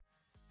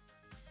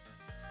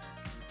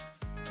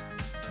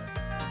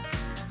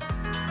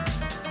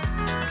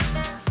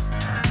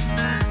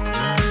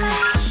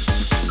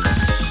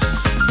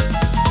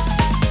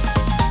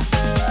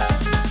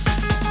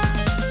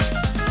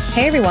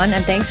Hey everyone,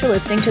 and thanks for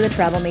listening to the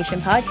Travelmation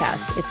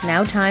podcast. It's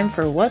now time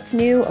for What's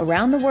New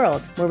Around the World,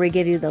 where we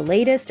give you the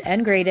latest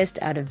and greatest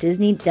out of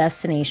Disney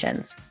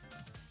destinations.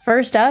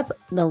 First up,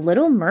 the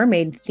Little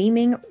Mermaid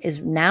theming is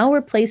now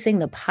replacing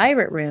the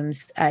pirate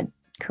rooms at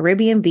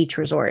Caribbean Beach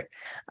Resort.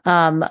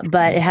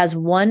 But it has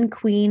one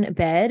queen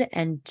bed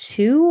and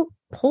two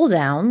pull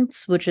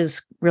downs, which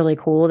is really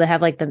cool. They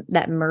have like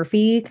that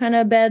Murphy kind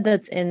of bed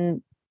that's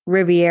in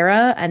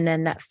Riviera, and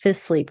then that fifth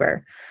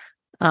sleeper.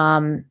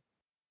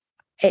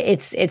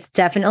 It's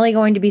definitely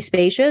going to be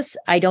spacious.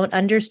 I don't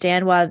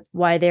understand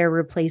why they're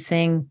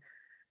replacing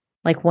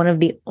like one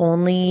of the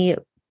only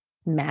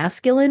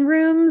masculine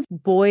rooms.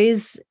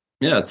 Boys,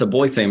 yeah, it's a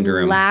boy themed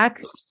room.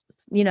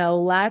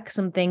 Lack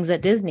some things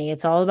at Disney.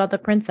 It's all about the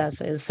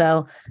princesses.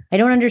 So I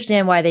don't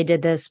understand why they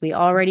did this. We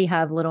already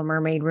have Little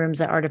Mermaid rooms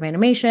at Art of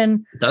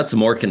Animation. That's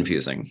more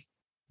confusing.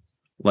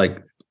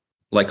 Like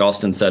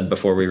Austin said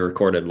before we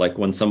recorded, like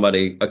when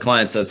a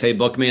client says, "Hey,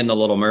 book me in the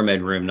Little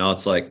Mermaid room," now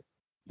it's like,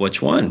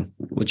 which one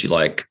would you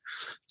like?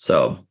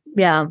 So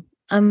yeah,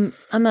 I'm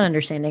not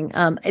understanding.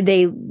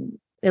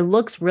 It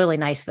looks really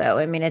nice though.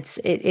 I mean, it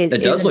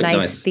does look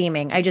nice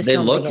theming. They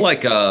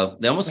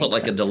almost look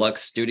like a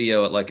deluxe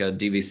studio at like a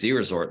DVC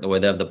resort. The way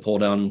they have the pull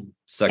down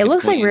second. It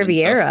looks like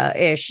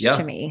Riviera-ish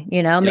to me.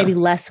 Maybe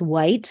less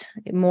white,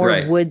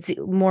 more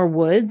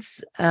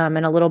woods,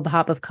 and a little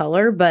pop of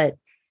color. But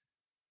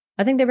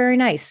I think they're very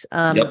nice.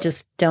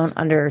 Just don't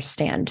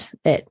understand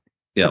it.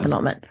 At the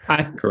moment.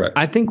 Correct.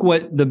 I think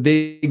what the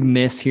big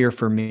miss here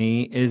for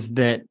me is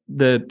that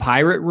the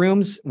pirate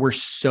rooms were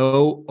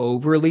so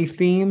overly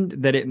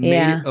themed that it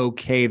made it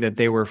okay that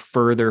they were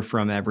further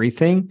from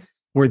everything.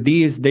 Where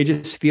they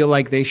just feel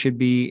like they should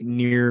be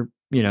near,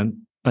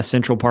 a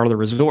central part of the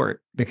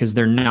resort because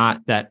they're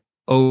not that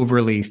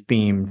overly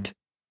themed.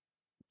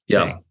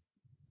 Yeah. Thing.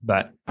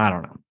 But I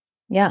don't know.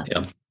 Yeah.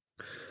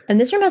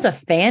 And this room has a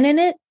fan in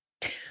it.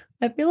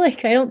 I feel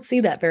like I don't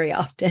see that very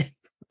often.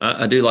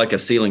 I do like a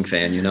ceiling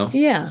fan,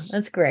 Yeah,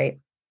 that's great.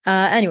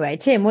 Anyway,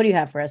 Tim, what do you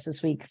have for us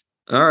this week?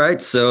 All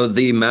right. So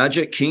the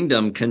Magic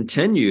Kingdom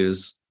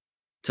continues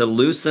to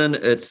loosen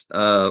its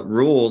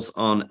rules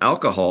on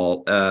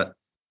alcohol at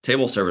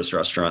table service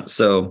restaurants.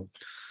 So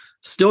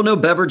still no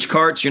beverage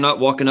carts. You're not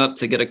walking up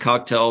to get a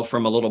cocktail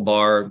from a little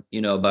bar,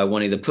 by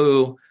Winnie the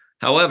Pooh.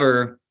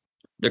 However,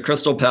 the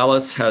Crystal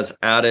Palace has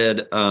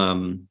added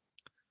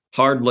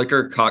hard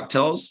liquor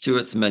cocktails to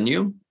its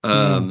menu.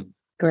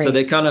 Great. So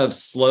they kind of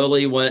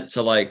slowly went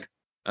to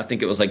I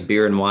think it was like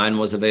beer and wine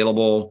was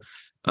available.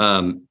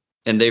 And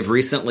they've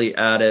recently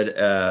added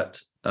at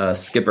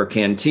Skipper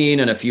Canteen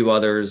and a few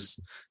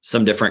others,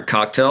 some different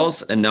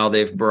cocktails. And now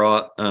they've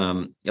brought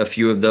a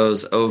few of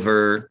those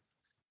over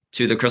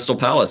to the Crystal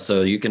Palace.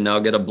 So you can now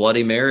get a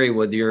Bloody Mary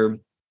with your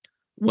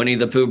Winnie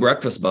the Pooh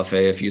breakfast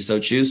buffet if you so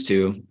choose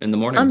to in the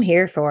morning. I'm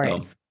here for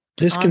it.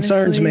 This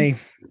concerns me.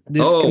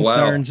 This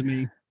concerns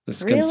me.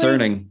 It's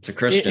concerning to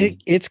Christian.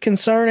 It's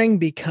concerning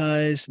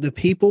because the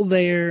people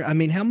there, I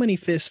mean, how many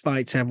fist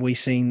fights have we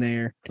seen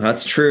there?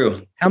 That's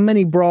true. How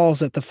many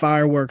brawls at the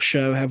fireworks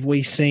show have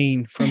we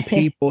seen from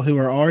people who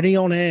are already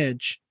on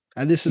edge?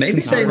 This is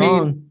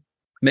concerning.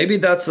 Maybe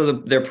that's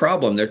their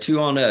problem. They're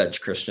too on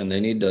edge, Christian. They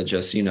need to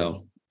just,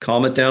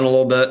 calm it down a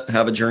little bit,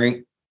 have a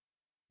drink,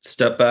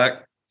 step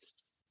back.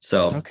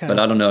 So, But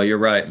I don't know. You're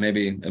right.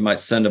 Maybe it might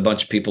send a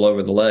bunch of people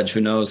over the ledge.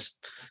 Who knows?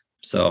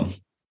 So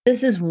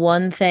this is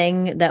one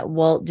thing that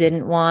Walt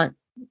didn't want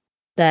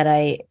that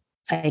I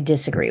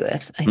disagree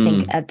with. I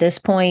think at this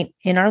point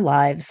in our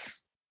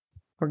lives,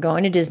 we're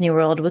going to Disney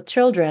World with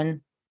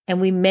children,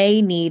 and we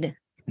may need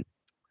it.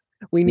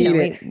 We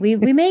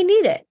may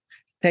need it.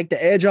 Take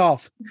the edge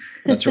off.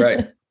 That's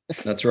right.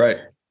 That's right.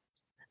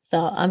 So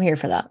I'm here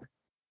for that.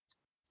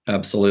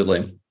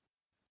 Absolutely.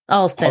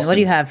 Austin, what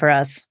do you have for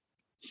us?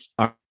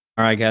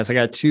 All right, guys, I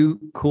got two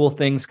cool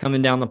things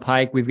coming down the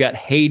pike. We've got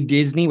Hey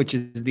Disney, which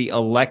is the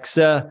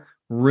Alexa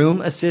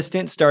room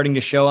assistant starting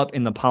to show up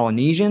in the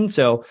Polynesian.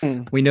 So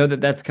we know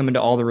that that's coming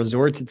to all the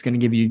resorts. It's going to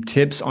give you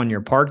tips on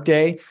your park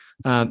day.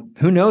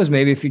 Who knows?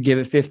 Maybe if you give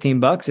it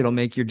 $15, it'll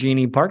make your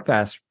Genie Park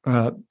Pass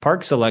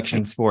park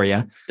selections for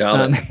you.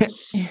 Doubt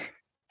it.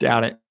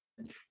 Doubt it.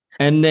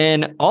 And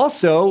then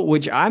also,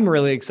 which I'm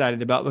really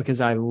excited about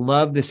because I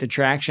love this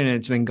attraction and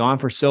it's been gone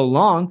for so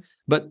long,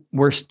 but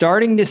we're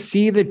starting to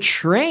see the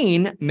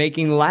train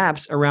making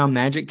laps around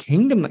Magic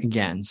Kingdom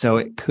again. So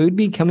it could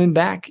be coming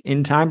back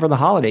in time for the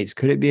holidays.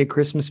 Could it be a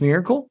Christmas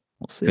miracle?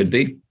 We'll see. Could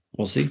be.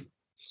 We'll see.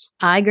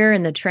 Iger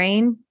and the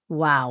train.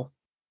 Wow.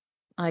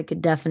 I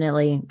could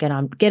definitely get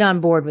on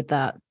board with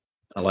that.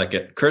 I like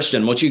it.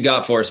 Christian, what you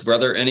got for us,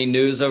 brother? Any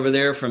news over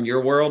there from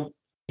your world?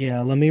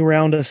 Yeah, let me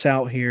round us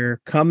out here.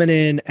 Coming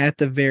in at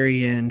the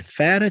very end,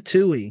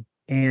 Fatatouille.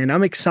 And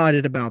I'm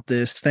excited about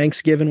this.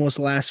 Thanksgiving was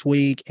last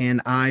week, and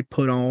I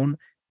put on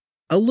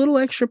a little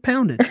extra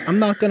poundage. I'm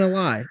not going to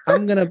lie.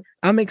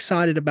 I'm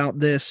excited about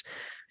this.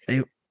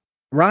 They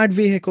ride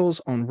vehicles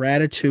on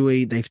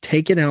Ratatouille. They've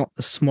taken out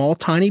the small,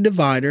 tiny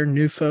divider,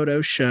 new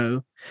photos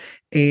show,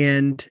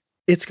 and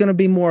it's going to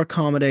be more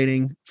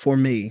accommodating for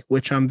me,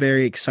 which I'm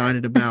very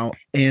excited about.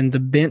 And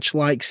the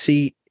bench-like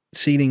seat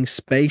seating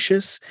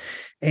spacious.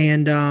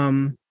 And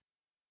I'm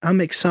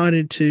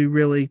excited to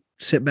really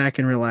sit back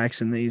and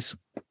relax in these.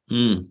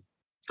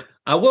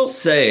 I will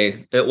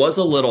say it was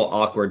a little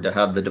awkward to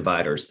have the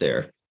dividers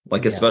there.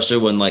 Like, especially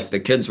when like the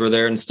kids were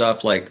there and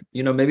stuff, like,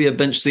 maybe a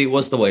bench seat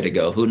was the way to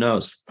go. Who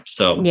knows?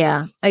 So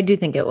yeah, I do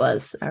think it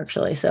was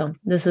actually. So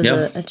this is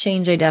a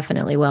change I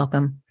definitely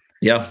welcome.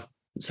 Yeah.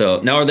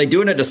 So now are they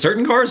doing it to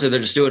certain cars or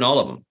they're just doing all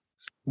of them?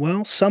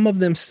 Well, some of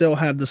them still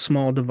have the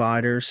small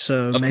dividers.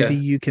 So maybe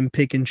you can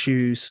pick and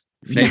choose.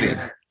 Maybe.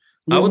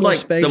 I would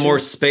like the more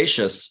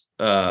spacious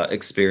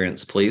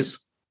experience,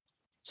 please.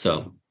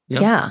 So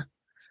yeah.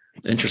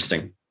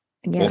 Interesting.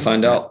 Yeah. We'll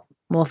find out.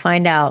 We'll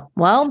find out.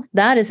 Well,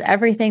 that is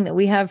everything that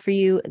we have for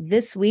you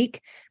this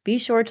week. Be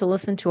sure to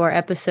listen to our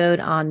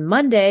episode on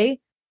Monday,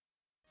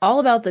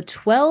 all about the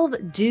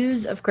 12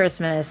 Do's of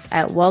Christmas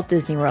at Walt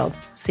Disney World.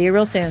 See you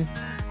real soon.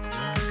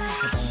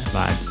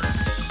 Bye.